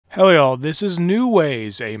Hello y'all, this is New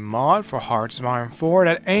Ways, a mod for Hearts of Iron 4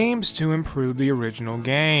 that aims to improve the original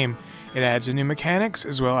game. It adds in new mechanics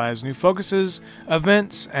as well as new focuses,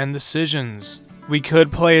 events, and decisions. We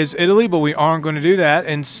could play as Italy, but we aren't going to do that.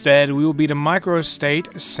 Instead, we will be the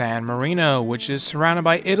microstate San-Marino, which is surrounded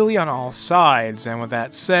by Italy on all sides. And with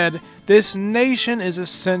that said, this nation is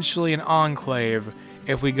essentially an enclave,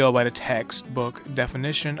 if we go by the textbook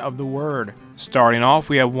definition of the word. Starting off,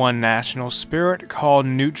 we have one national spirit called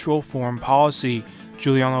neutral foreign policy.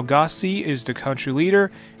 Giuliano Gassi is the country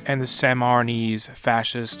leader, and the San-Marinese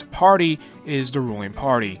Fascist Party is the ruling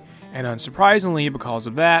party. And unsurprisingly, because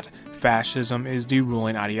of that, fascism is the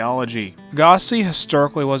ruling ideology. Gassi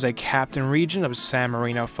historically was a captain regent of San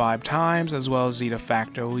Marino 5 times, as well as the de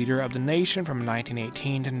facto leader of the nation from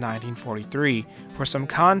 1918 to 1943. For some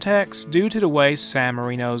context, due to the way San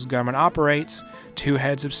Marino's government operates, 2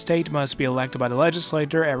 heads of state must be elected by the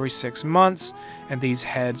legislature every 6 months, and these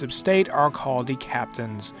heads of state are called the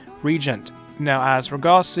captain's regent. Now, as for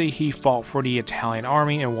Gassi, he fought for the Italian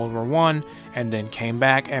army in World War I, and then came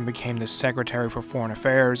back and became the Secretary for Foreign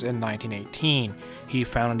Affairs in 1918. He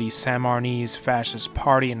founded the San-Marinese Fascist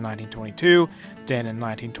Party in 1922, then in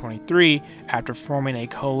 1923, after forming a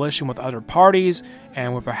coalition with other parties,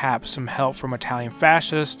 and with perhaps some help from Italian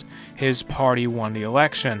fascists, his party won the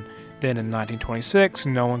election. Then in 1926,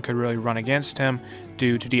 no one could really run against him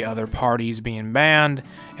due to the other parties being banned,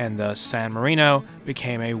 and thus San Marino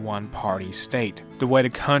became a one-party state. The way the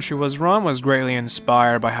country was run was greatly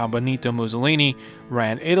inspired by how Benito Mussolini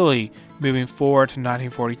ran Italy. Moving forward to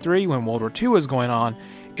 1943, when World War II was going on,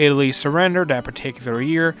 Italy surrendered that particular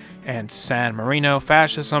year, and San Marino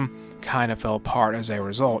fascism kind of fell apart as a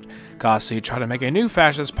result. Gassi tried to make a new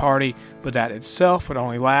fascist party, but that itself would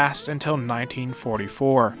only last until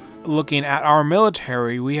 1944. Looking at our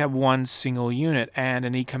military, we have one single unit, and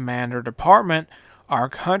in the commander department, our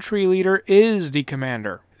country leader is the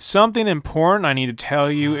commander. Something important I need to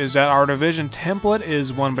tell you is that our division template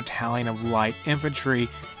is 1 battalion of light infantry,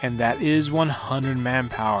 and that is 100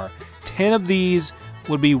 manpower. 10 of these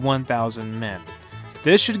would be 1,000 men.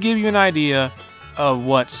 This should give you an idea of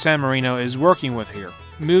what San Marino is working with here.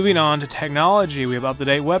 Moving on to technology, we have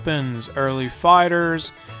up-to-date weapons, early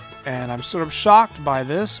fighters, and I'm sort of shocked by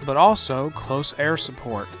this, but also close air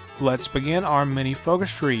support. Let's begin our mini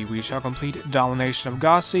focus tree. We shall complete domination of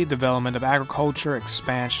Gassi, development of agriculture,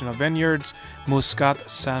 expansion of vineyards, Muscat,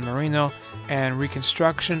 San Marino, and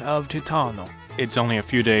reconstruction of Titano. It's only a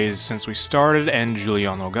few days since we started, and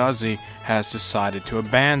Giuliano Gassi has decided to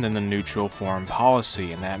abandon the neutral foreign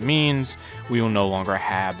policy, and that means we will no longer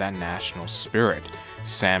have that national spirit.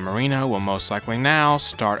 San Marino will most likely now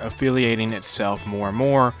start affiliating itself more and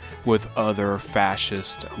more with other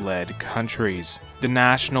fascist-led countries. The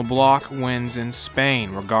national bloc wins in Spain.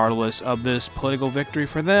 Regardless of this political victory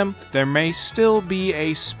for them, there may still be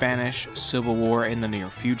a Spanish civil war in the near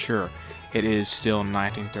future. It is still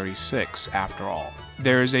 1936 after all.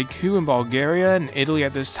 There is a coup in Bulgaria, and Italy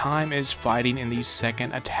at this time is fighting in the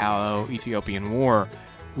Second Italo-Ethiopian War.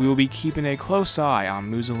 We will be keeping a close eye on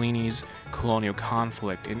Mussolini's colonial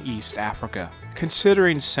conflict in East Africa.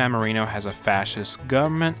 Considering San Marino has a fascist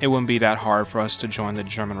government, it wouldn't be that hard for us to join the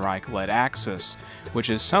German Reich-led Axis, which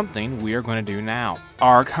is something we are going to do now.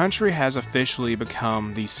 Our country has officially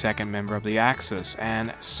become the 2nd member of the Axis,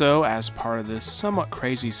 and so as part of this somewhat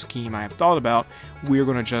crazy scheme I have thought about, we are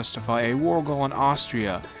going to justify a war goal in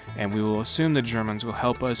Austria, and we will assume the Germans will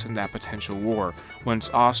help us in that potential war. Once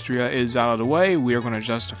Austria is out of the way, we are going to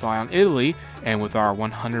justify on Italy, and with our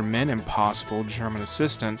 100 men and possible German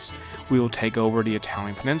assistance, we will take over the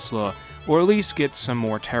Italian peninsula, or at least get some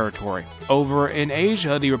more territory. Over in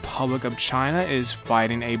Asia, the Republic of China is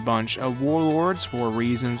fighting a bunch of warlords for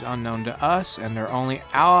reasons unknown to us, and their only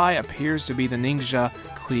ally appears to be the ninja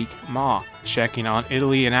clique Ma. Checking on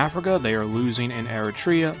Italy and Africa, they are losing in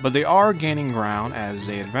Eritrea, but they are gaining ground as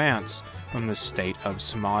they advance from the state of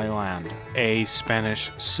Somaliland. A Spanish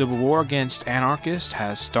civil war against anarchists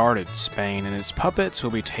has started. Spain and its puppets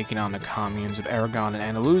will be taking on the communes of Aragon and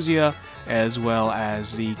Andalusia, as well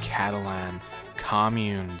as the Catalan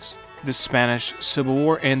communes. The Spanish Civil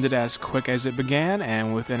War ended as quick as it began,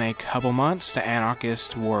 and within a couple months, the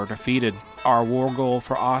anarchists were defeated. Our war goal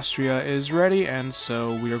for Austria is ready, and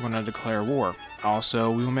so we are going to declare war. Also,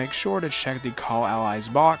 we will make sure to check the Call Allies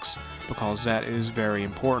box, because that is very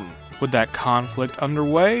important. With that conflict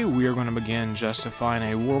underway, we are going to begin justifying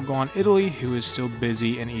a war goal on Italy, who is still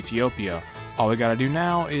busy in Ethiopia. All we gotta do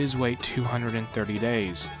now is wait 230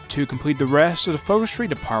 days. To complete the rest of the focus tree,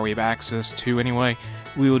 the part we have access to anyway,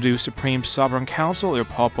 We will do Supreme Sovereign Council, Il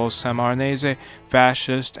Popolo San-Marinese,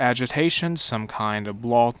 Fascist agitation, some kind of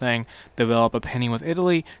law thing, develop opinion with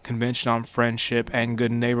Italy, convention on friendship and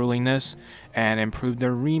good neighborliness, and improve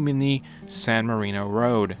the Rimini San-Marino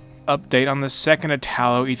road. Update on the Second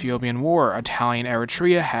Italo-Ethiopian War. Italian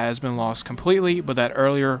Eritrea has been lost completely, but that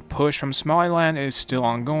earlier push from Somaliland is still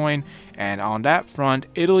ongoing, and on that front,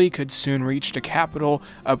 Italy could soon reach the capital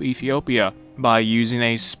of Ethiopia. By using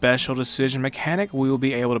a special decision mechanic, we will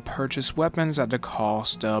be able to purchase weapons at the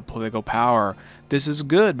cost of political power. This is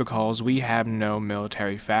good because we have no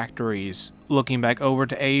military factories. Looking back over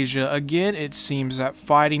to Asia again, it seems that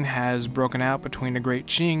fighting has broken out between the Great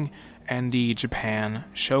Qing and the Japan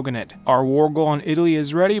shogunate. Our war goal on Italy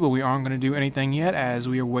is ready, but we aren't going to do anything yet as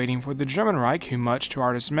we are waiting for the German Reich, who much to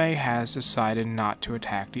our dismay has decided not to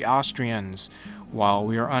attack the Austrians. While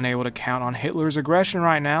we are unable to count on Hitler's aggression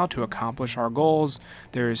right now to accomplish our goals,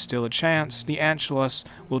 there is still a chance the Anschluss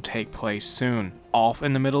will take place soon. Off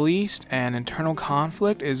in the Middle East, an internal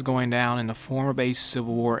conflict is going down in the form of a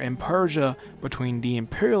civil war in Persia between the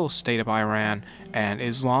imperial state of Iran and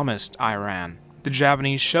Islamist Iran. The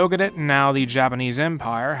Japanese shogunate, now the Japanese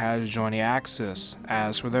Empire, has joined the Axis.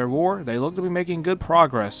 As for their war, they look to be making good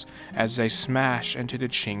progress as they smash into the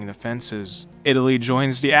Qing defenses. Italy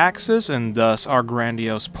joins the Axis, and thus our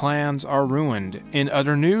grandiose plans are ruined. In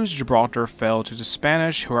other news, Gibraltar fell to the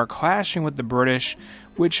Spanish, who are clashing with the British,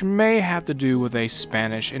 which may have to do with a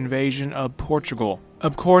Spanish invasion of Portugal.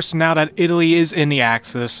 Of course, now that Italy is in the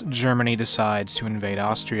Axis, Germany decides to invade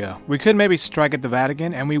Austria. We could maybe strike at the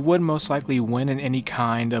Vatican, and we would most likely win in any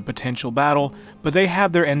kind of potential battle, but they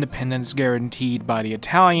have their independence guaranteed by the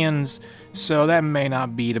Italians, so that may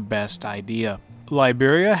not be the best idea.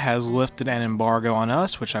 Liberia has lifted an embargo on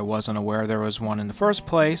us, which I wasn't aware there was one in the first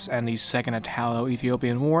place, and the Second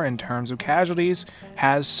Italo-Ethiopian War in terms of casualties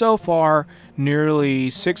has so far nearly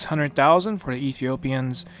 600,000 for the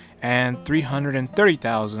Ethiopians and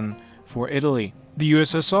 330,000 for Italy. The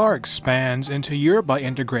USSR expands into Europe by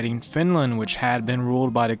integrating Finland, which had been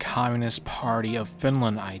ruled by the Communist Party of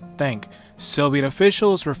Finland, I think. Soviet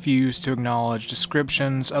officials refused to acknowledge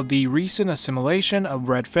descriptions of the recent assimilation of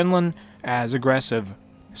Red Finland as aggressive.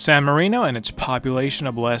 San-Marino and its population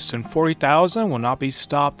of less than 40,000 will not be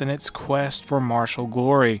stopped in its quest for martial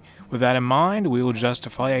glory. With that in mind, we will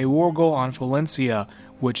justify a war goal on Valencia,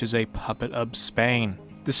 which is a puppet of Spain.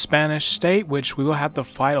 The Spanish state, which we will have to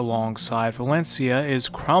fight alongside Valencia, is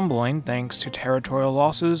crumbling thanks to territorial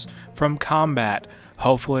losses from combat.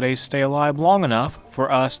 Hopefully they stay alive long enough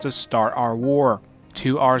for us to start our war.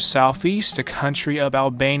 To our southeast, the country of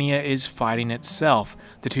Albania is fighting itself.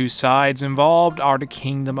 The two sides involved are the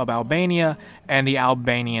Kingdom of Albania and the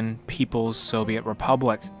Albanian People's Soviet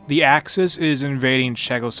Republic. The Axis is invading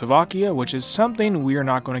Czechoslovakia, which is something we are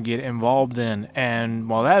not going to get involved in, and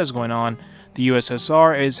while that is going on, the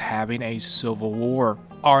USSR is having a civil war.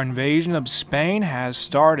 Our invasion of Spain has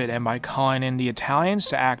started, and by calling in the Italians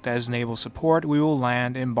to act as naval support, we will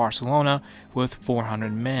land in Barcelona with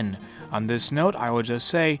 400 men. On this note, I will just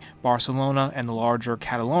say Barcelona and the larger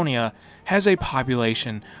Catalonia has a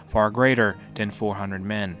population far greater than 400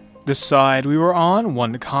 men. The side we were on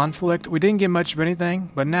won the conflict. We didn't get much of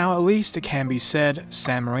anything, but now at least it can be said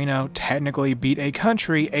San-Marino technically beat a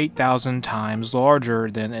country 8,000 times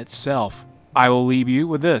larger than itself. I will leave you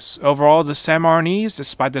with this. Overall, the San-Marinese,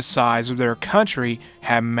 despite the size of their country,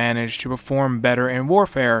 have managed to perform better in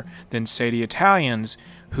warfare than, say, the Italians,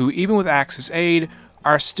 who, even with Axis aid,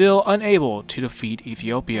 are still unable to defeat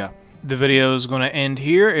Ethiopia. The video is going to end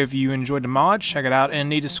here. If you enjoyed the mod, check it out in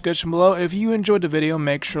the description below. If you enjoyed the video,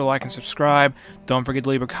 make sure to like and subscribe. Don't forget to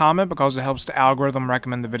leave a comment because it helps the algorithm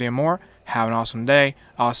recommend the video more. Have an awesome day.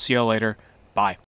 I'll see you later. Bye.